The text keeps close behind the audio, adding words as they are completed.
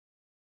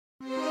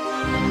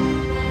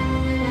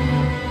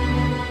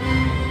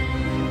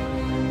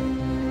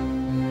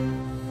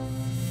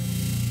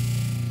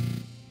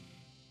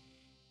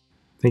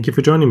Thank you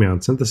for joining me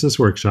on Synthesis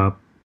Workshop.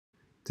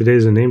 Today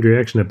is a named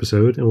reaction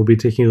episode, and we'll be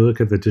taking a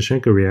look at the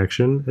Tishchenko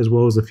reaction, as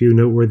well as a few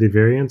noteworthy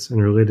variants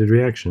and related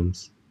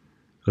reactions.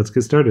 Let's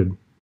get started.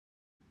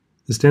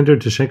 The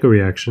standard Tishchenko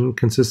reaction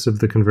consists of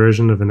the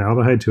conversion of an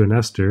aldehyde to an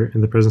ester in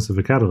the presence of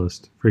a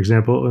catalyst, for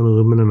example, an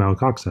aluminum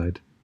alkoxide.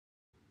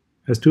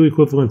 As two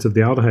equivalents of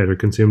the aldehyde are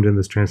consumed in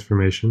this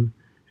transformation,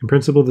 in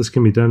principle this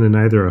can be done in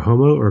either a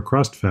homo or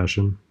crossed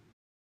fashion.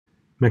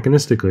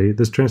 Mechanistically,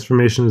 this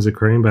transformation is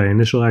occurring by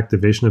initial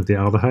activation of the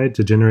aldehyde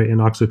to generate an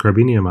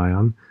oxocarbenium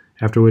ion,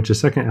 after which a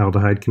second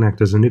aldehyde can act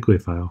as a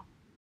nucleophile.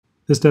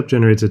 This step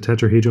generates a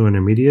tetrahedral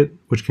intermediate,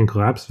 which can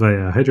collapse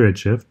via a hydride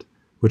shift,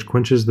 which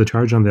quenches the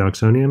charge on the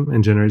oxonium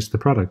and generates the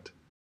product.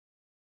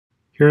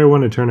 Here I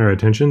want to turn our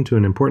attention to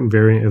an important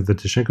variant of the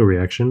Tishchenko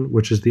reaction,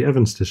 which is the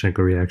Evans-Tishchenko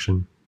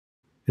reaction.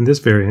 In this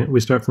variant, we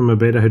start from a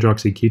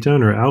beta-hydroxy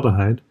ketone or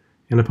aldehyde,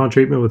 and upon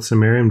treatment with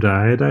samarium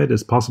diiodide,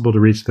 it's possible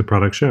to reach the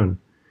product shown,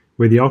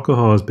 where the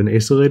alcohol has been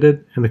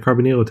acylated and the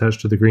carbonyl attached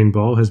to the green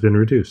ball has been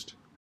reduced.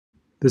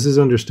 This is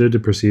understood to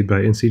proceed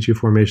by in situ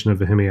formation of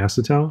a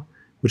hemiacetal,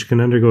 which can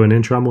undergo an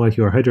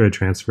intramolecular hydride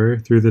transfer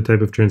through the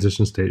type of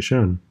transition state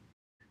shown.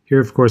 Here,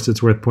 of course,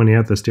 it's worth pointing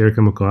out the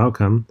stereochemical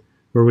outcome,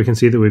 where we can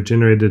see that we've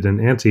generated an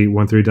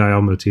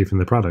anti-1,3-diol motif in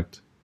the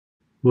product.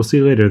 We'll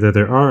see later that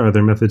there are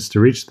other methods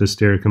to reach this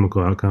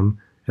stereochemical outcome,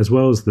 as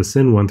well as the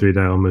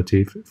syn-1,3-diol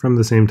motif from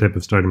the same type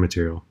of starting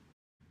material.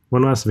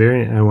 One last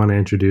variant I want to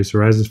introduce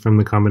arises from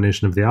the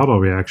combination of the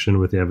aldol reaction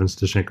with the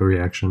Evans-Tishchenko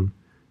reaction.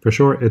 For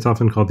short, it's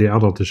often called the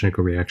aldol-Tishchenko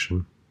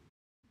reaction.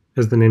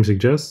 As the name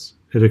suggests,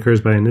 it occurs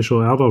by initial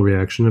aldol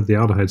reaction of the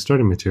aldehyde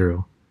starting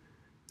material.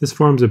 This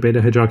forms a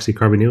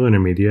beta-hydroxycarbonyl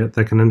intermediate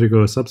that can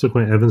undergo a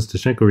subsequent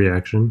Evans-Tishchenko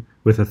reaction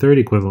with a third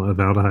equivalent of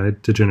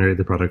aldehyde to generate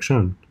the product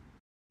shown.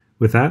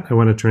 With that, I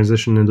want to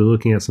transition into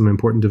looking at some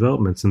important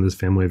developments in this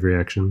family of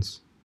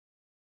reactions.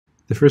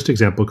 The first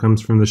example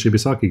comes from the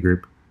Shibasaki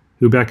group,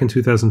 who back in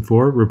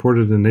 2004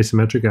 reported an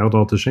asymmetric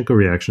aldol-Tishchenko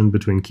reaction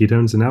between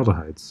ketones and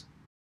aldehydes.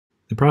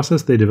 The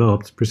process they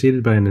developed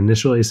proceeded by an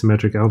initial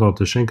asymmetric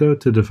aldol-Tishchenko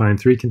to define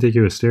three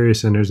contiguous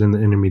stereocenters in the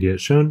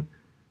intermediate shown,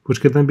 which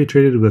could then be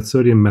treated with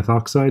sodium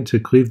methoxide to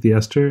cleave the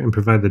ester and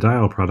provide the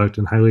diol product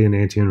in highly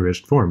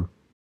enantiomer-enriched form.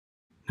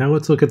 Now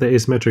let's look at the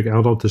asymmetric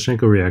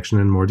aldol-Tishchenko reaction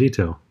in more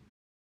detail.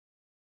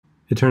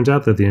 It turns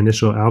out that the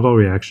initial aldol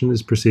reaction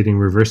is proceeding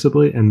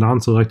reversibly and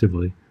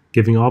non-selectively,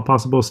 giving all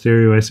possible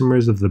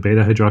stereoisomers of the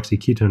beta-hydroxy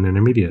ketone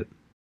intermediate.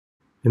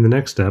 In the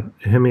next step,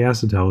 a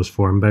hemiacetal is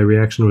formed by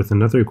reaction with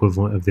another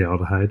equivalent of the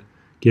aldehyde,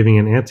 giving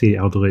an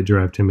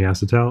anti-aldolate-derived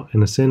hemiacetal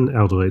and a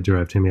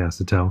syn-aldolate-derived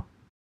hemiacetal.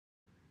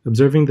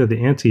 Observing that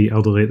the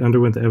anti-aldolate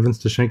underwent the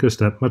Evans-Tishchenko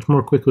step much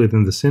more quickly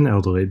than the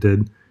syn-aldolate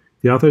did,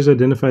 the authors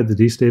identified the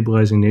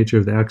destabilizing nature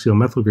of the axial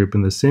methyl group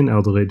in the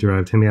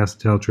syn-aldolate-derived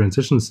hemiacetal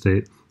transition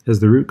state as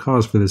the root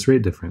cause for this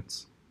rate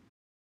difference.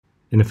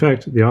 In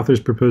effect, the authors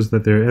proposed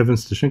that their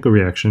Evans-Tishchenko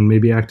reaction may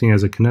be acting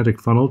as a kinetic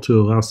funnel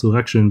to allow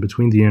selection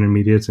between the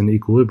intermediates in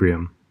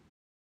equilibrium.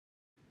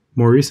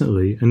 More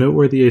recently, a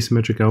noteworthy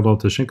asymmetric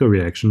aldol-Tishchenko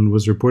reaction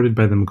was reported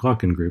by the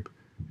McLaughlin group,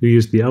 who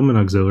used the Elman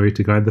auxiliary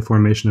to guide the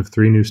formation of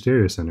three new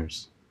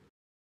stereocenters.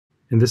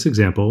 In this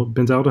example,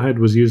 benzaldehyde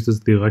was used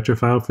as the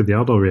electrophile for the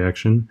aldol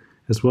reaction,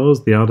 as well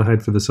as the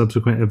aldehyde for the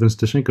subsequent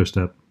Evans-Tishchenko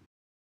step.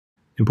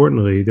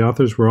 Importantly, the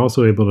authors were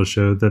also able to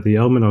show that the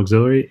Elman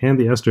auxiliary and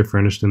the ester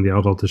furnished in the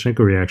aldol-Tishchenko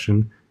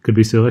reaction could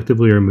be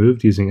selectively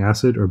removed using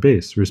acid or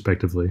base,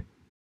 respectively.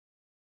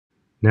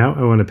 Now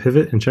I want to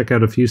pivot and check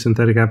out a few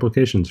synthetic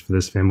applications for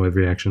this family of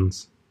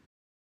reactions.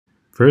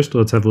 First,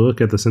 let's have a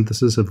look at the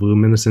synthesis of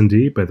luminescent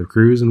D by the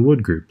Cruz and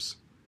Wood groups.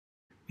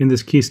 In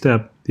this key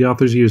step, the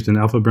authors used an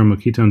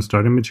alpha-bromoketone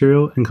starting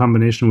material in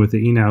combination with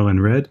the enal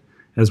in red,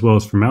 as well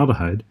as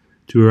formaldehyde,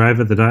 to arrive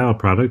at the diol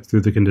product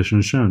through the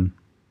conditions shown.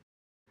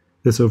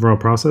 This overall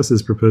process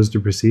is proposed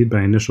to proceed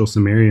by initial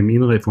samarium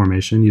enolate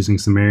formation using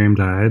samarium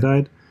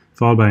diiodide,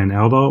 followed by an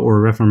aldol or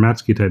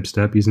Reformatsky type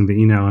step using the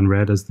enal in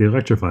red as the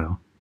electrophile.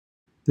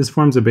 This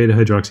forms a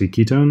beta-hydroxy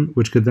ketone,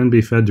 which could then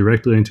be fed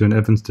directly into an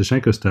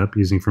Evans-Tishchenko step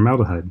using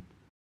formaldehyde.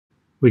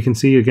 We can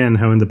see again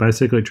how in the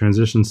bicyclic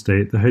transition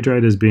state, the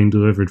hydride is being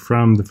delivered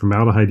from the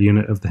formaldehyde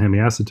unit of the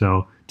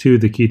hemiacetal to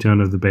the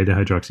ketone of the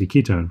beta-hydroxy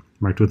ketone,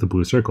 marked with a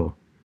blue circle.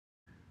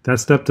 That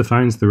step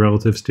defines the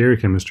relative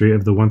stereochemistry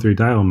of the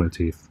 1,3-diol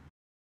motif.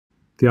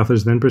 The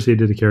authors then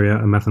proceeded to carry out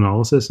a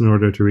methanolysis in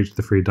order to reach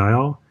the free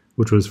diol,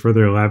 which was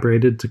further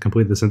elaborated to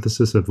complete the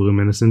synthesis of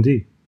luminescent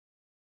D.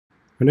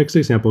 Our next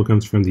example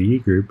comes from the E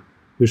group,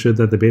 who showed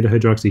that the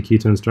beta-hydroxy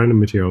ketone starting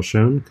material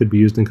shown could be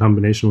used in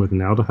combination with an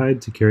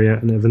aldehyde to carry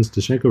out an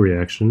Evans-Tishchenko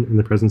reaction in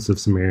the presence of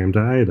samarium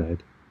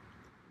diiodide.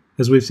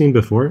 As we've seen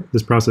before,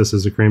 this process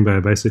is occurring by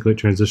a bicyclic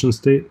transition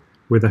state,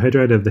 where the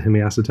hydride of the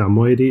hemiacetal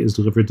moiety is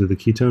delivered to the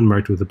ketone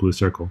marked with a blue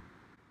circle.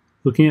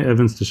 Looking at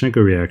Evans-Tishchenko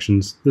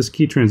reactions, this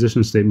key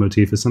transition state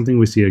motif is something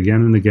we see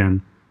again and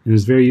again, and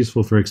is very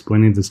useful for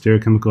explaining the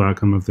stereochemical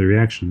outcome of the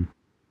reaction.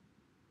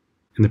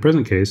 In the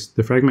present case,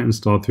 the fragment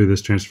installed through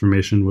this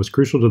transformation was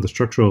crucial to the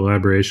structural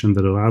elaboration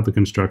that allowed the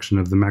construction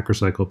of the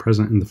macrocycle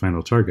present in the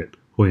final target,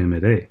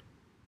 hoyamide A.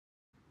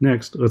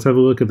 Next, let's have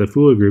a look at the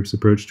Phys group's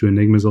approach to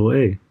enigmazole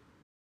A.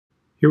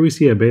 Here we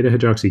see a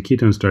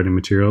beta-hydroxyketone starting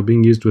material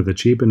being used with a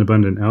cheap and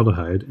abundant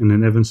aldehyde in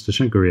an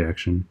Evans-Tishchenko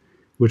reaction,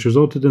 which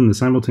resulted in the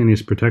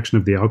simultaneous protection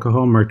of the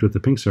alcohol marked with the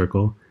pink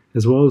circle,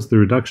 as well as the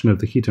reduction of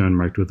the ketone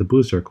marked with the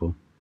blue circle.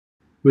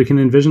 We can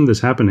envision this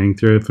happening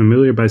through a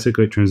familiar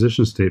bicyclic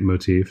transition state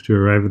motif to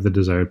arrive at the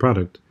desired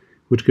product,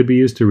 which could be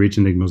used to reach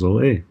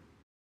enigmazole A.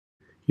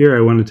 Here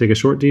I want to take a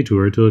short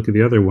detour to look at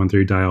the other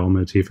 1,3-diol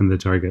motif in the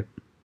target.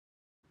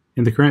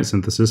 In the current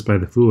synthesis by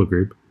the Phys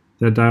group,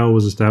 that diol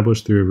was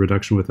established through a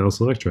reduction with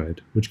L-selectride,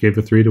 which gave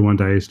a 3:1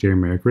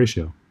 diastereomeric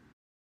ratio.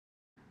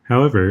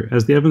 However,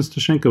 as the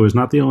Evans-Tishchenko is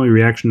not the only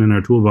reaction in our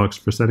toolbox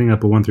for setting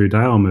up a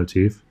 1,3-diol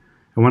motif,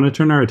 I want to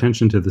turn our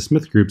attention to the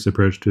Smith group's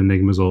approach to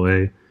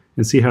enigmazole A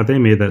and see how they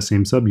made that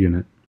same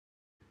subunit.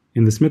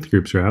 In the Smith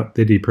group's route,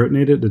 they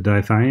deprotonated a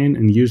dithiene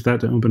and used that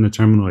to open a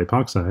terminal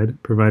epoxide,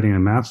 providing a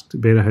masked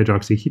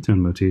beta-hydroxyketone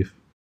motif.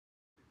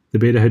 The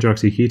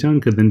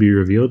beta-hydroxyketone could then be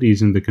revealed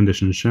using the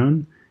conditions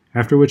shown,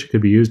 after which it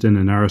could be used in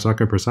a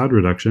Narasaka-Prasad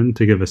reduction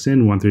to give a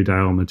syn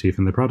 1,3-diol motif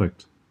in the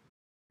product.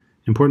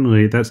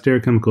 Importantly, that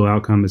stereochemical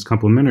outcome is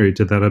complementary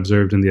to that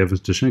observed in the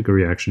Evans-Tishchenko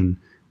reaction,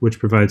 which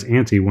provides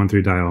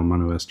anti-1,3-diol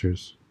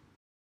monoesters.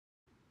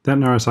 That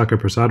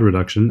Narasaka-Prasad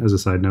reduction, as a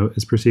side note,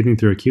 is proceeding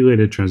through a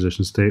chelated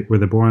transition state where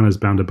the boron is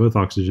bound to both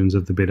oxygens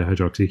of the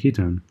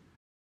beta-hydroxyketone.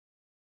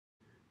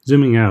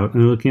 Zooming out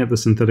and looking at the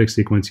synthetic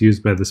sequence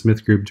used by the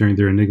Smith group during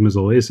their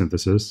enigmazole A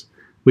synthesis,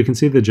 we can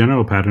see the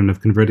general pattern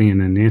of converting an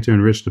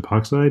enantioenriched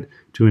epoxide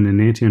to an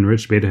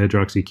enantioenriched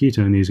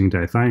beta-hydroxyketone using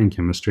dithiene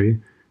chemistry,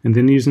 and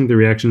then using the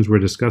reactions we're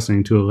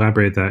discussing to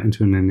elaborate that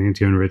into an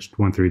enantioenriched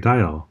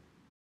 1,3-diol.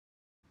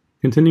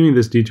 Continuing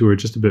this detour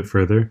just a bit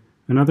further,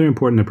 another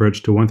important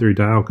approach to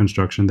 1,3-diol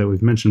construction that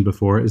we've mentioned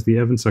before is the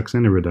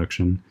Evans-Saxena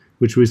reduction,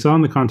 which we saw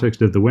in the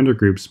context of the Winder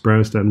group's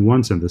bryostatin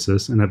 1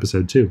 synthesis in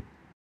episode 2.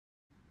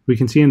 We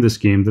can see in this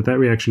scheme that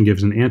reaction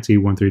gives an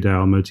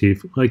anti-1,3-diol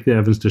motif like the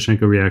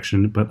Evans-Tishchenko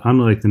reaction, but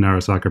unlike the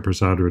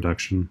Narasaka-Prasad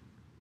reduction.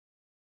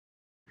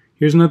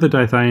 Here's another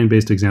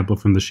dithiene-based example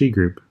from the She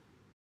group.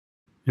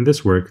 In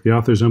this work, the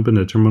authors opened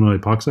a terminal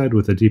epoxide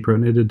with a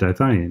deprotonated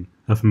dithiene,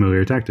 a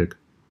familiar tactic.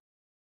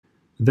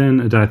 Then,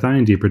 a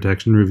dithiene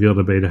deprotection revealed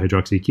a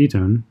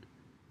beta-hydroxyketone,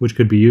 which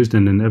could be used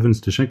in an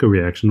Evans-Tishchenko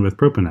reaction with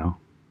propanol.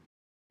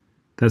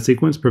 That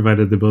sequence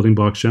provided the building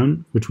block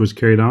shown, which was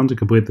carried on to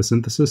complete the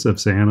synthesis of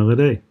cyanide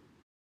A.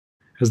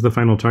 As the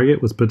final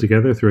target was put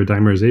together through a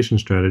dimerization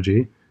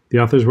strategy, the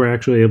authors were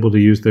actually able to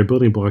use their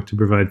building block to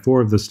provide 4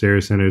 of the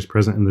stereocenters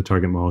present in the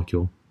target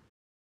molecule.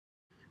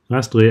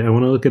 Lastly, I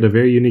want to look at a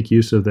very unique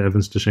use of the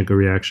Evans-Tishchenko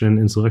reaction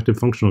in selective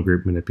functional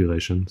group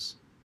manipulations.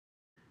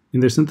 In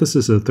their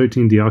synthesis of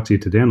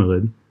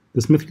 13-deoxytedanolide,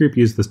 the Smith group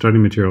used the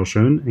starting material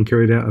shown and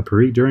carried out a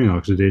Perique during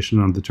oxidation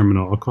on the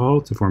terminal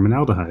alcohol to form an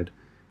aldehyde,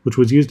 which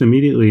was used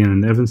immediately in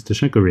an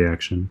Evans-Tishchenko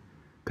reaction,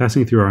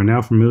 passing through our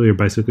now familiar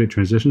bicyclic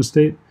transition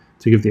state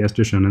to give the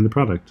ester shown in the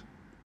product.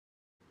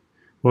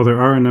 While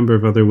there are a number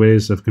of other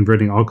ways of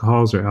converting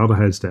alcohols or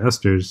aldehydes to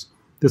esters,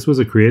 this was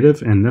a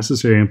creative and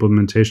necessary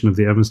implementation of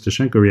the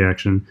Evans-Tishchenko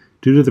reaction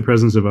due to the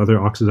presence of other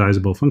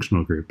oxidizable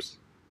functional groups.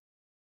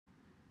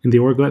 In the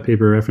Orglet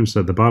paper referenced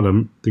at the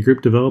bottom, the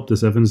group developed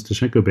this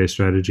Evans-Tishchenko-based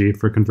strategy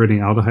for converting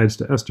aldehydes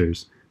to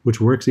esters, which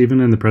works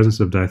even in the presence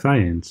of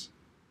dithienes.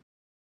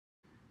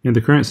 In the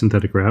current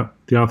synthetic route,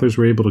 the authors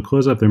were able to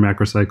close up their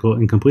macrocycle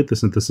and complete the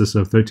synthesis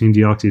of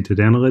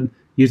 13-deoxytedanolide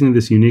using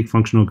this unique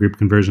functional group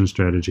conversion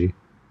strategy.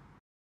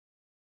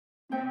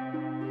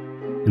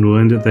 And we'll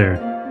end it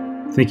there.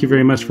 Thank you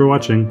very much for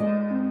watching.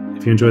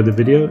 If you enjoyed the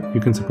video, you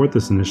can support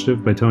this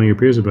initiative by telling your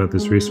peers about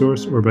this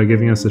resource or by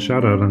giving us a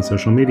shout out on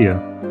social media.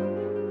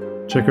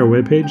 Check our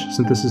webpage,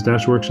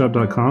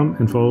 synthesis-workshop.com,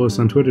 and follow us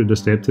on Twitter to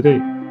stay up to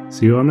date.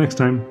 See you all next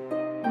time.